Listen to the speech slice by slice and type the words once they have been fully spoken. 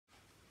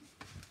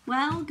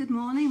Well, good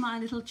morning, my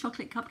little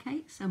chocolate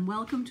cupcakes, and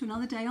welcome to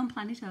another day on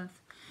planet Earth.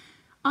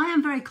 I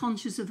am very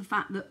conscious of the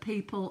fact that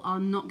people are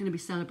not going to be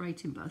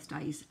celebrating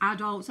birthdays.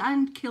 Adults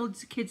and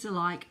kids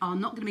alike are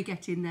not going to be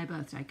getting their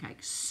birthday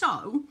cake.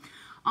 So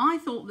I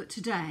thought that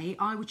today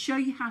I would show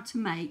you how to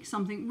make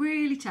something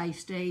really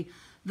tasty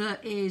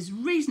that is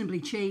reasonably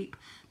cheap,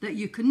 that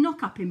you can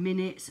knock up in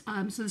minutes.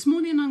 So this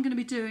morning I'm going to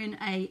be doing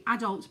a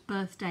adult's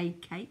birthday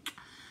cake,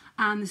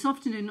 and this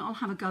afternoon I'll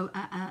have a go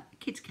at a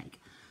kid's cake.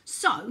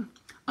 So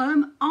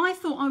I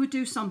thought I would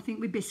do something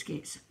with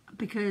biscuits,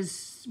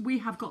 because we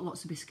have got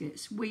lots of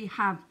biscuits. We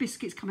have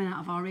biscuits coming out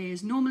of our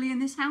ears normally in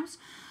this house,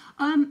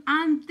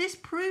 and this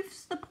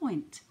proves the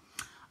point.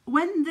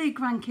 When the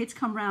grandkids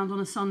come round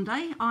on a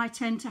Sunday, I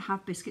tend to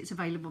have biscuits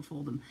available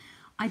for them.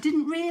 I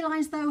didn't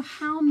realise though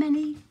how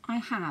many I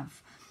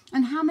have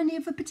and how many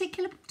of a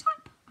particular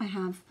type I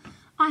have.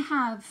 I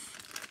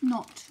have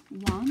not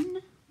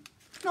one,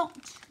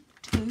 not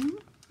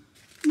two,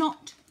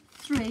 not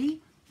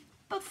three,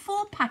 but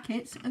 4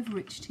 packets of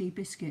rich tea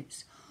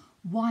biscuits.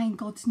 Why in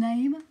God's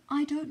name?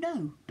 I don't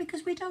know,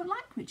 because we don't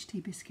like rich tea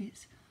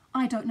biscuits.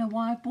 I don't know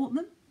why I've bought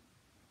them,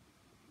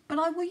 but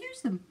I will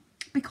use them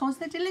because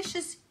they're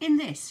delicious in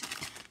this.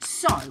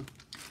 So,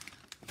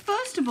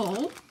 first of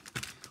all,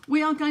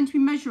 we are going to be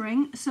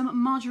measuring some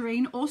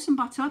margarine or some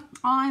butter.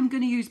 I'm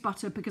going to use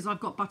butter because I've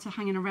got butter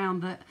hanging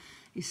around that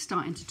is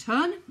starting to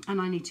turn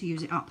and I need to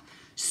use it up.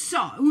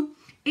 So,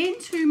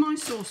 into my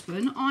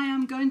saucepan, I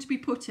am going to be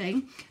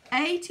putting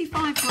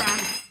 85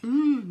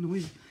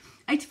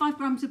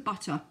 grams of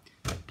butter,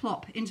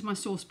 plop, into my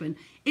saucepan.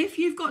 If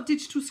you've got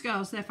digital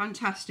scales, they're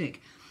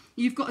fantastic.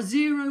 You've got a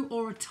 0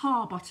 or a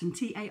tar button,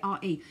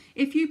 T-A-R-E.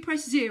 If you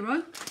press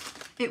 0,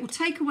 it will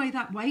take away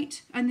that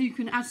weight and then you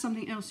can add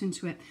something else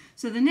into it.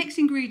 So the next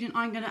ingredient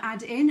I'm going to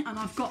add in, and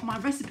I've got my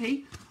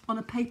recipe on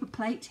a paper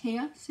plate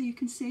here so you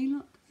can see,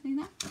 look, see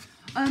that?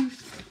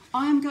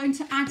 I am going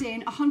to add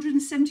in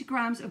 170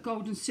 grams of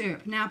golden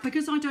syrup. Now,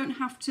 because I don't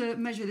have to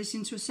measure this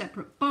into a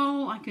separate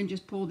bowl, I can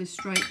just pour this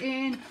straight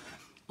in.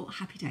 Oh,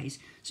 happy days.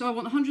 So I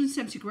want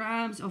 170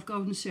 grams of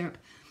golden syrup.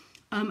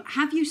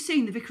 Have you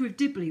seen The Vicar of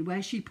Dibley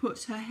where she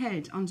puts her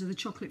head under the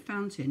chocolate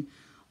fountain?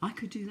 I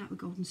could do that with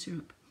golden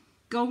syrup.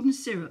 Golden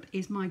syrup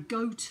is my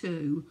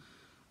go-to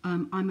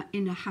I'm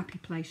in a happy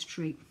place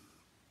treat.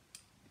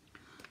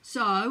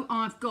 So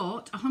I've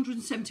got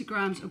 170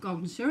 grams of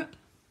golden syrup.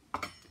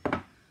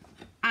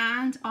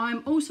 And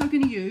I'm also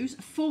going to use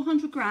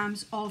 400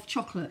 grams of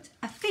chocolate.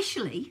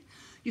 Officially,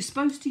 you're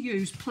supposed to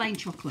use plain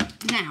chocolate.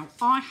 Now,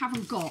 I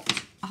haven't got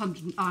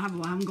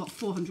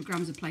 400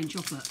 grams of plain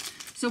chocolate.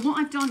 So what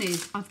I've done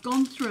is I've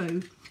gone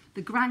through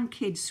the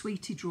grandkids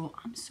sweetie drawer.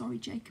 I'm sorry,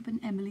 Jacob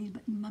and Emily,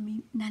 but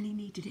Mummy, Nanny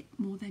needed it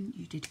more than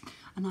you did,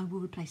 and I will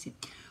replace it.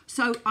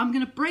 So I'm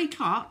going to break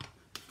up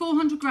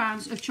 400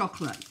 grams of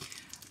chocolate.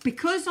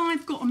 Because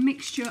I've got a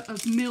mixture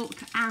of milk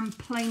and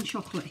plain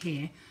chocolate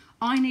here,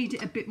 I need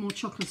it a bit more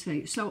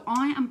chocolatey. So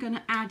I am going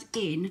to add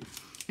in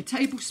a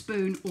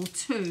tablespoon or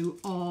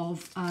 2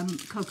 of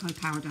cocoa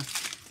powder.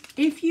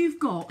 If you've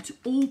got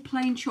all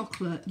plain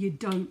chocolate, you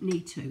don't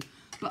need to.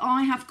 But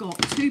I have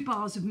got 2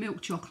 bars of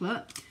milk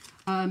chocolate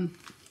that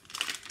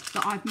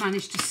I've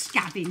managed to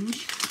scavenge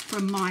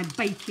from my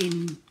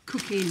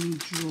cooking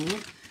drawer.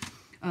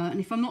 And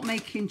if I'm not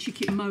making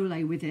chicken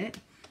mole with it,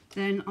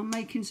 then I'm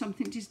making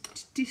something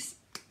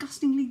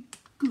disgustingly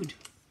good.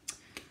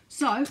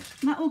 So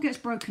that all gets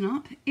broken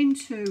up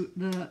into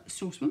the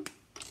saucepan.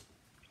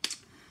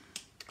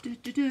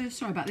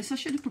 Sorry about this, I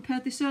should have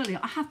prepared this earlier.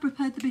 I have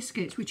prepared the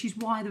biscuits, which is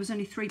why there was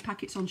only 3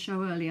 packets on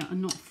show earlier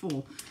and not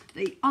 4.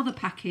 The other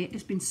packet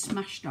has been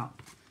smashed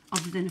up,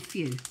 other than a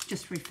few,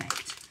 just for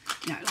effect.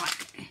 You know,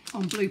 like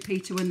on Blue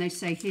Peter when they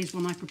say, here's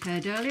one I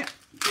prepared earlier.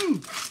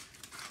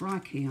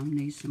 Crikey, I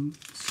need some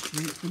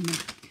strength in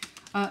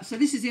there. So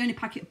this is the only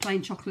packet of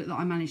plain chocolate that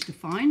I managed to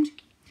find.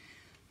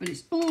 But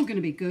it's all going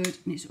to be good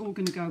and it's all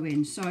going to go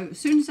in. So as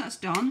soon as that's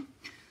done,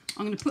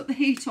 I'm going to put the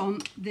heat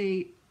on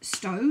the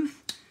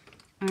stove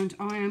and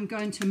I am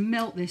going to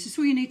melt this. That's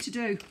all you need to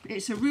do.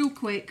 It's a real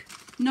quick,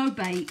 no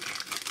bake,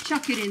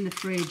 chuck it in the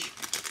fridge,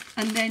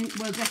 and then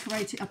we'll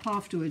decorate it up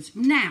afterwards.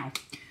 Now,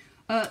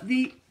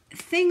 the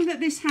thing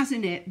that this has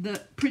in it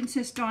that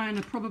Princess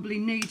Diana probably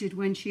needed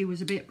when she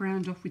was a bit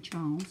browned off with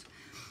Charles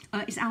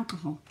is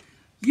alcohol.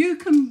 You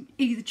can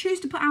either choose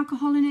to put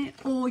alcohol in it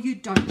or you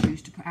don't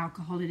choose to put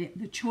alcohol in it.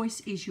 The choice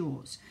is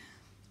yours.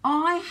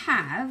 I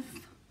have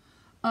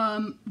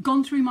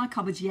gone through my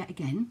cupboards yet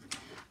again,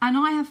 and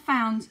I have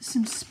found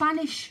some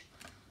Spanish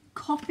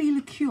coffee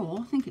liqueur.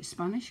 I think it's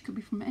Spanish, could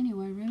be from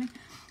anywhere really.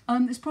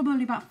 It's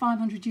probably about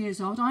 500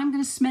 years old. I'm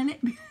going to smell it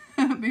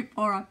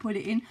before I put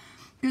it in,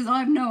 because I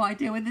have no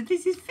idea whether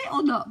this is fit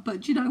or not,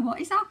 but you know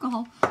what, it's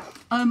alcohol.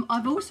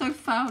 I've also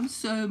found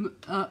some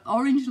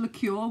orange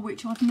liqueur,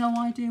 which I've no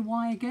idea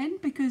why again,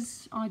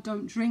 because I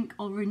don't drink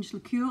orange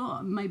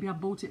liqueur. Maybe I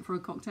bought it for a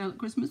cocktail at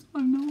Christmas, I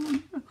have no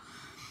idea.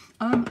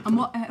 And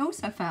what I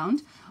also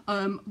found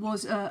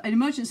was an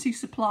emergency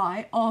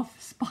supply of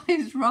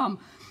spiced rum.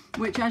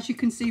 which, as you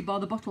can see by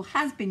the bottle,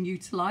 has been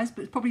utilised,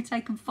 but it's probably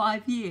taken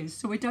 5 years.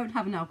 So we don't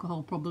have an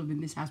alcohol problem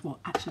in this house. Well,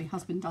 actually,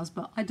 husband does,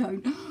 but I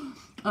don't.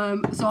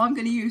 So I'm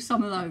going to use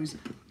some of those.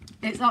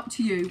 It's up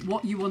to you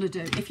what you want to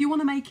do. If you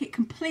want to make it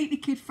completely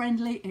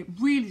kid-friendly, it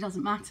really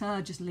doesn't matter.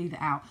 Just leave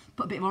it out.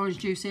 Put a bit of orange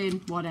juice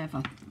in,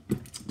 whatever.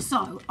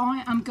 So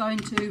I am going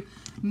to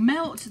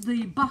melt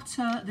the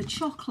butter, the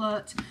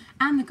chocolate,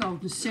 and the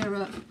golden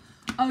syrup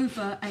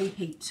over a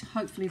heat.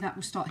 Hopefully that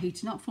will start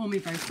heating up for me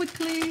very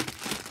quickly.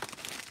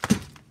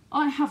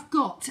 I have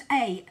got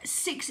a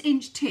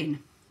 6-inch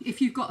tin.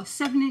 If you've got a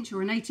 7-inch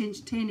or an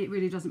 8-inch tin, it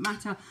really doesn't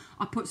matter.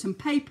 I put some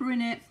paper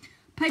in it,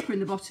 paper in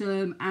the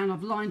bottom, and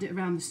I've lined it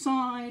around the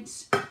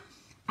sides.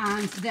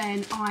 And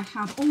then I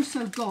have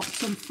also got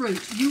some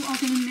fruit. You are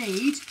going to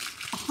need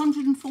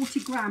 140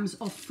 grams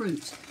of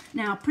fruit.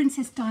 Now,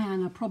 Princess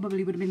Diana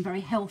probably would have been very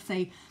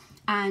healthy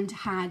and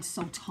had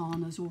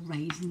sultanas or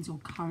raisins or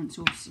currants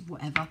or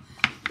whatever.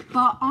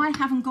 But I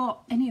haven't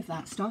got any of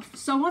that stuff.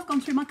 So I've gone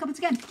through my cupboards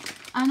again.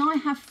 And I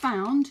have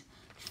found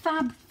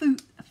Fab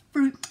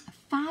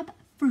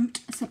Fruit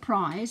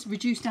Surprise,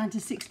 reduced down to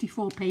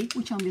 64p,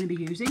 which I'm going to be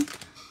using.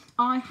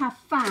 I have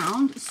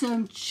found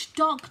some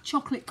dark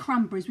chocolate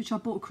cranberries, which I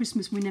bought at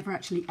Christmas, we never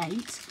actually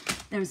ate.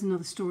 There is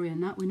another story in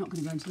that. We're not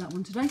going to go into that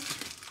one today.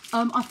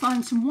 I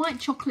found some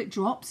white chocolate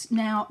drops.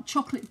 Now,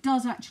 chocolate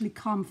does actually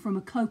come from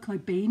a cocoa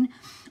bean.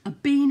 A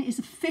bean is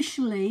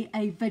officially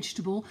a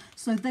vegetable,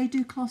 so they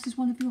do class as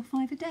one of your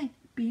 5 a day,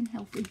 being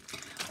healthy.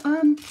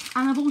 And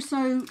I've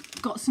also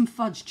got some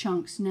fudge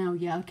chunks. Now,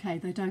 yeah, okay,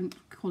 they don't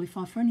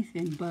qualify for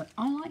anything, but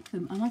I like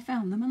them, and I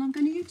found them, and I'm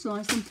going to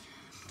utilise them.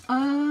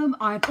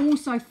 I've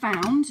also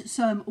found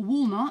some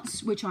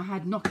walnuts, which I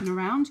had knocking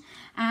around,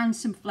 and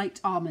some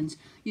flaked almonds.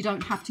 You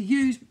don't have to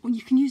use, well,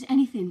 you can use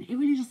anything. It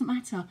really doesn't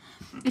matter.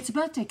 It's a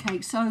birthday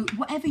cake, so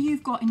whatever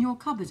you've got in your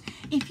cupboard.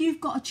 If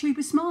you've got a tube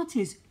of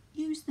Smarties,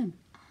 use them.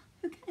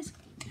 Who cares?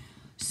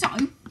 So,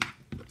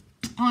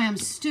 I am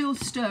still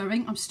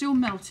stirring, I'm still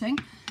melting,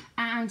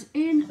 and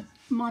in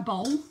my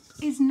bowl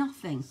is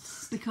nothing,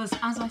 because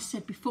as I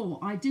said before,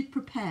 I did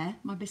prepare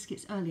my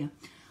biscuits earlier.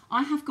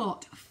 I have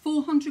got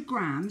 400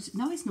 grams,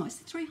 no it's not, it's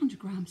 300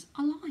 grams,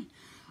 I lie.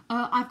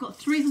 I've got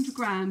 300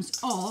 grams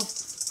of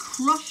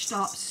crushed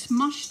up,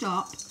 smushed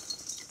up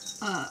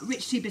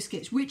rich tea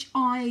biscuits, which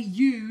I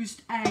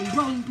used a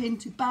rolling pin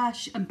to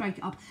bash and break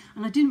it up.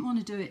 And I didn't want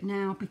to do it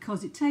now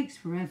because it takes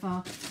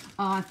forever.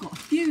 I've got a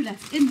few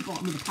left in the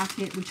bottom of the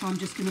packet, which I'm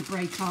just going to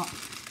break up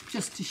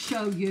just to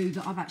show you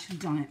that I've actually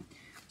done it.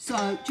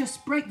 So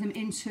just break them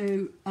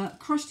into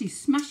crusty,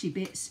 smashy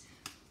bits,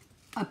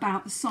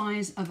 about the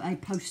size of a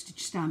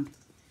postage stamp.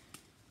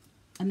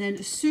 And then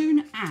as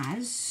soon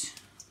as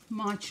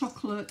my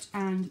chocolate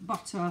and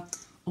butter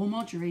or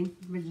margarine,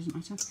 it really doesn't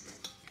matter,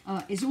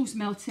 is all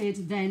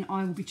melted, then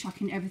I will be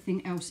chucking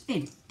everything else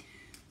in.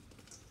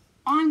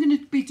 I'm going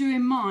to be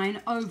doing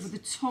mine over the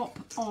top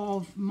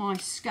of my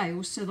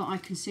scale so that I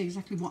can see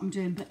exactly what I'm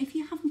doing. But if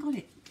you haven't got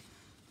it,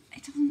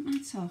 it doesn't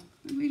matter.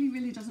 It really,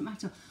 really doesn't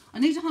matter. I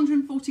need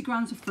 140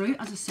 grams of fruit,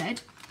 as I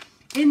said.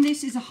 In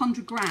this is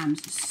 100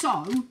 grams,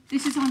 so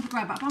this is 100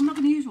 grams, but I'm not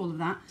going to use all of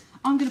that.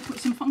 I'm going to put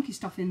some funky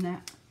stuff in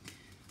there.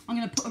 I'm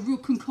going to put a real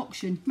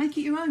concoction. Make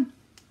it your own.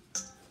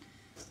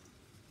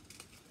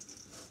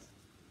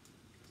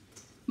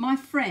 My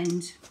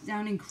friend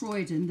down in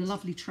Croydon, the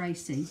lovely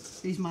Tracy,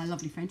 who's my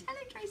lovely friend,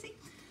 hello Tracy,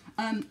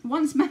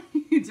 once made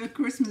a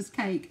Christmas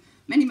cake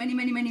many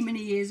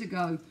years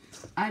ago,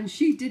 and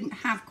she didn't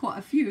have quite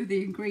a few of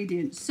the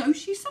ingredients, so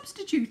she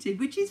substituted,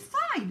 which is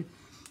fine.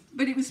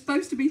 But it was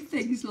supposed to be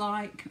things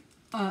like,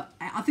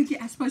 I think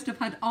it was supposed to have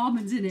had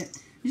almonds in it.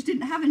 She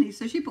didn't have any,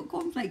 so she put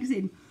cornflakes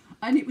in.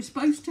 And it was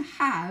supposed to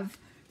have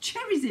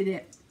cherries in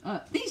it.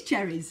 These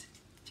cherries,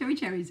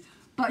 cherries.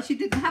 But she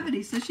didn't have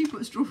any, so she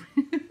put strawberry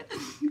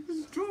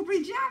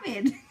jam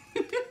in.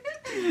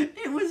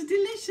 It was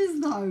delicious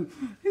though.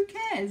 Who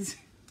cares?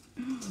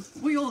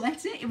 We all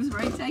ate it. It was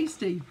very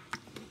tasty.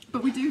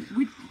 But we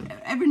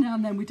every now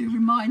and then we do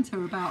remind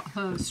her about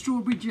her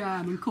strawberry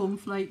jam and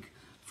cornflake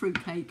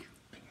fruitcake.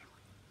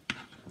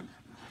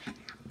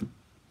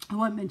 I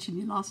won't mention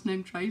your last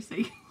name,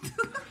 Tracy.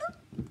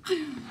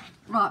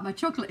 Right, my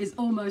chocolate is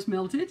almost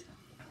melted.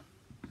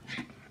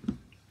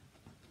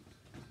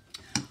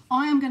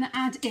 I am going to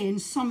add in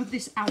some of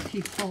this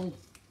alcohol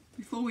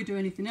before we do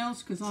anything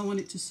else because I want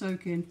it to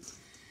soak in.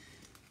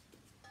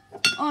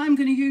 I'm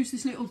going to use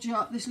this little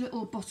jar, this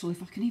little bottle,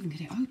 if I can even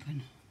get it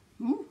open.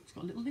 Ooh, it's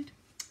got a little lid.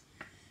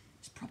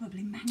 It's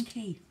probably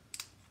manky.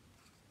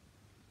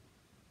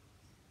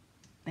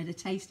 Better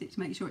taste it to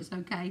make sure it's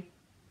okay.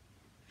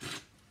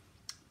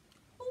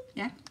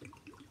 Yeah,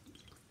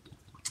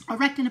 I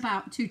reckon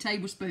about 2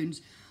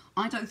 tablespoons.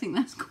 I don't think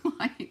that's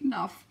quite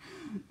enough.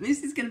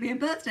 This is going to be a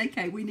birthday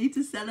cake. We need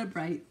to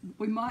celebrate.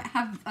 We might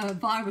have a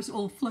virus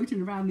all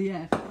floating around the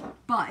air,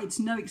 but it's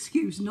no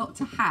excuse not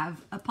to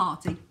have a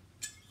party,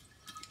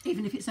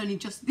 even if it's only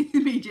just the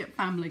immediate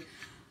family.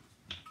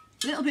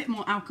 A little bit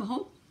more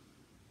alcohol.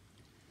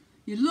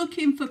 You're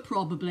looking for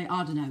probably,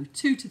 I don't know,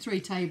 2 to 3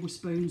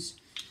 tablespoons.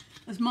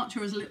 as much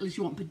or as little as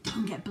you want, but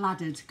don't get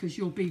bladdered because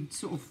you'll be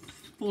sort of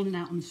falling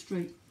out on the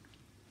street.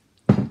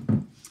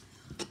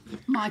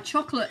 My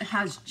chocolate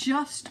has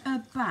just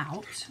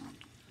about,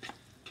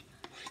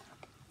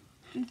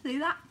 you see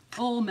that?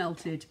 All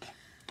melted.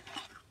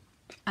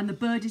 And the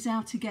bird is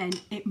out again.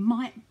 It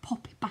might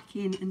pop it back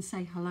in and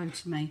say hello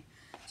to me.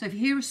 So if you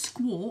hear a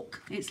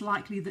squawk, it's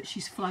likely that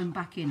she's flown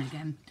back in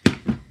again,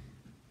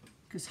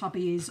 because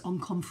hubby is on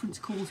conference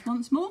calls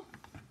once more.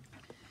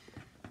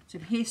 So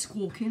if you hear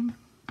squawking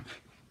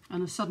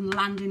and a sudden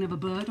landing of a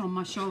bird on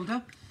my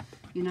shoulder,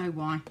 you know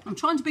why. I'm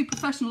trying to be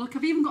professional. Look,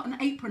 I've even got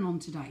an apron on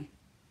today.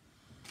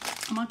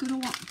 Am I good or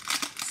what?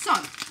 So,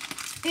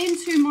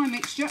 into my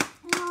mixture.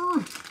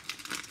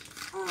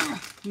 I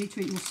need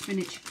to eat more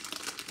spinach.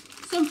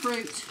 Some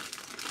fruit.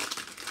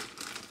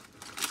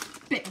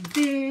 Bit of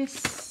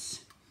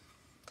this.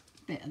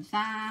 Bit of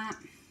that.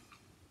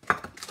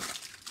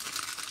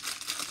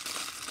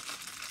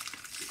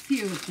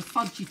 Few of the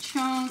fudgy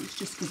chunks,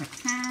 just because I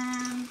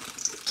can.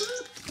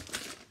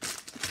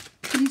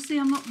 Can you see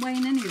I'm not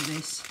weighing any of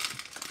this?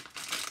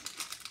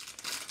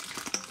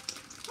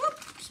 Whoop,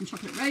 some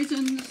chocolate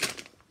raisins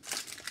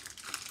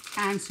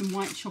and some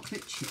white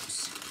chocolate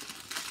chips.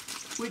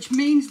 Which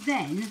means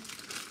then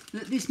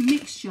that this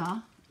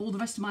mixture, all the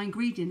rest of my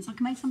ingredients, I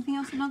can make something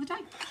else another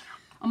day.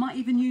 I might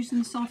even use them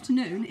this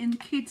afternoon in the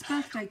kids'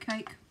 birthday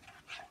cake.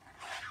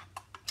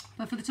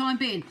 But for the time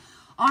being,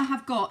 I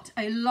have got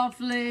a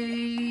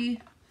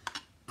lovely,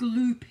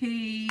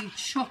 gloopy,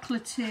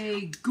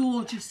 chocolatey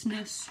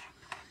gorgeousness,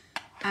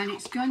 and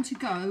it's going to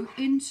go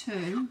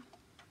into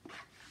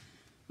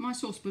my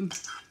saucepan.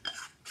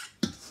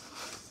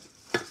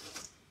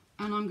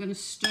 And I'm going to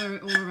stir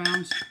it all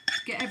around,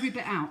 get every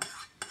bit out.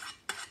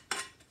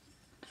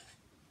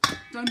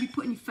 Don't be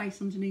putting your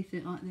face underneath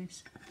it like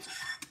this.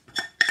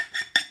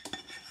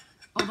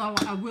 Although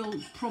I will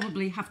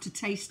probably have to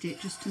taste it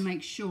just to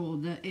make sure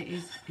that it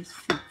is fit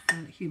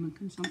for human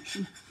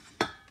consumption.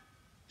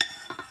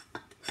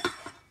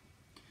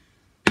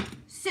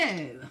 So,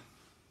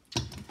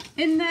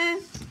 in there,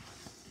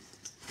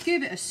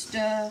 give it a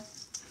stir.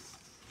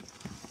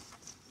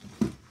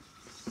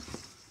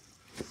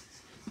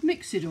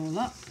 Mix it all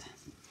up.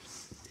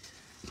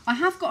 I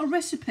have got a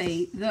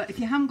recipe that if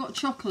you haven't got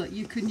chocolate,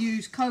 you can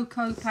use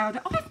cocoa powder.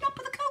 Oh, I've not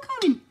put the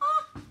cocoa in.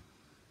 Ah,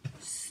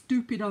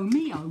 stupido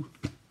mio.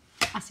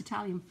 That's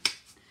Italian.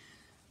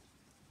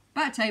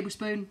 About a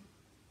tablespoon.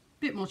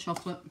 Bit more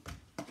chocolate.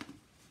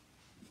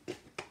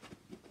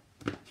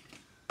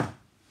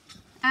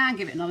 And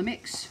give it another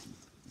mix.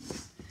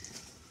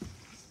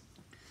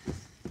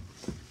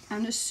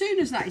 And as soon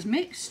as that is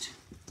mixed,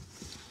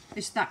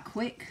 it's that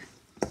quick.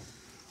 I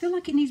feel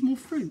like it needs more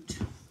fruit.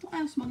 What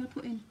else am I going to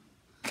put in?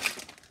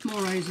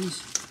 More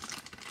raisins.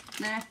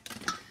 There.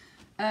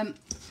 Yeah,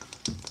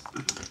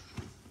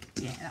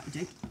 that would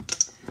do.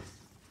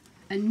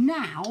 And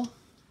now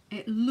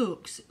it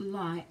looks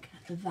like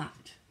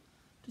that.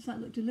 Does that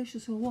look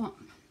delicious or what?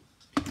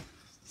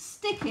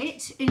 Stick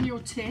it in your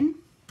tin.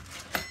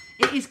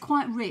 It is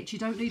quite rich. You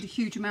don't need a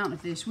huge amount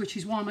of this, which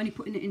is why I'm only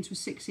putting it into a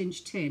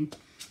 6-inch tin.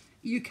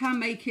 You can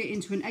make it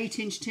into an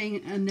 8-inch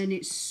tin and then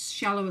it's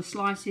shallower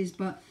slices,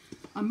 but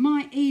I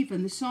might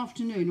even this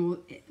afternoon, or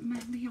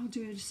maybe I'll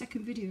do a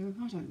second video,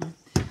 I don't know.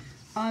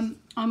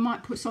 I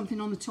might put something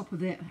on the top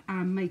of it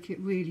and make it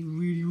really,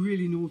 really,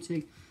 really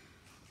naughty.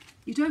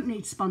 You don't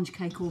need sponge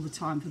cake all the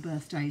time for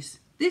birthdays.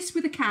 This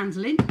with a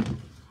candle in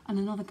and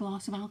another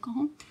glass of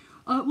alcohol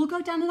will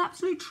go down an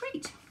absolute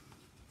treat.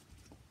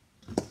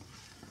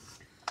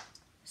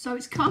 So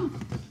it's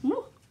come.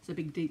 Ooh, it's a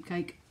big deep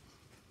cake.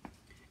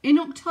 In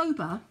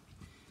October,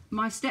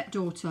 my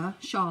stepdaughter,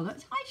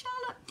 Charlotte, hi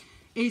Charlotte,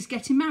 is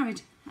getting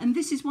married. And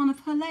this is one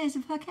of her layers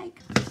of her cake.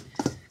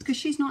 Because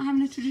she's not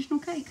having a traditional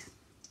cake.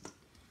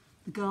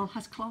 The girl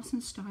has class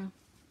and style.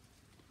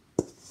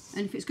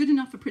 And if it's good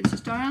enough for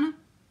Princess Diana,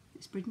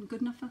 it's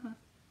good enough for her.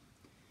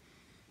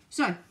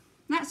 So,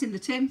 that's in the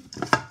tin.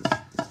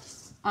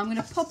 I'm going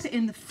to pop it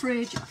in the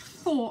fridge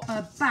for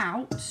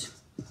about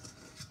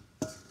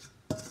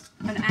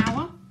an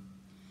hour.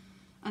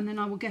 And then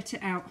I will get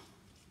it out.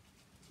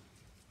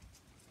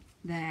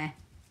 There.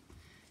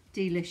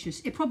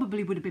 Delicious. It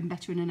probably would have been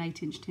better in an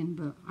 8-inch tin,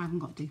 but I haven't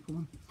got a deeper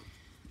one.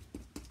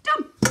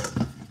 Done.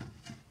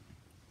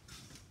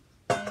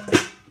 La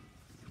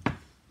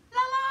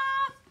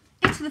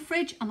la. Into the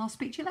fridge, and I'll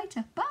speak to you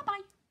later. Bye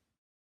bye.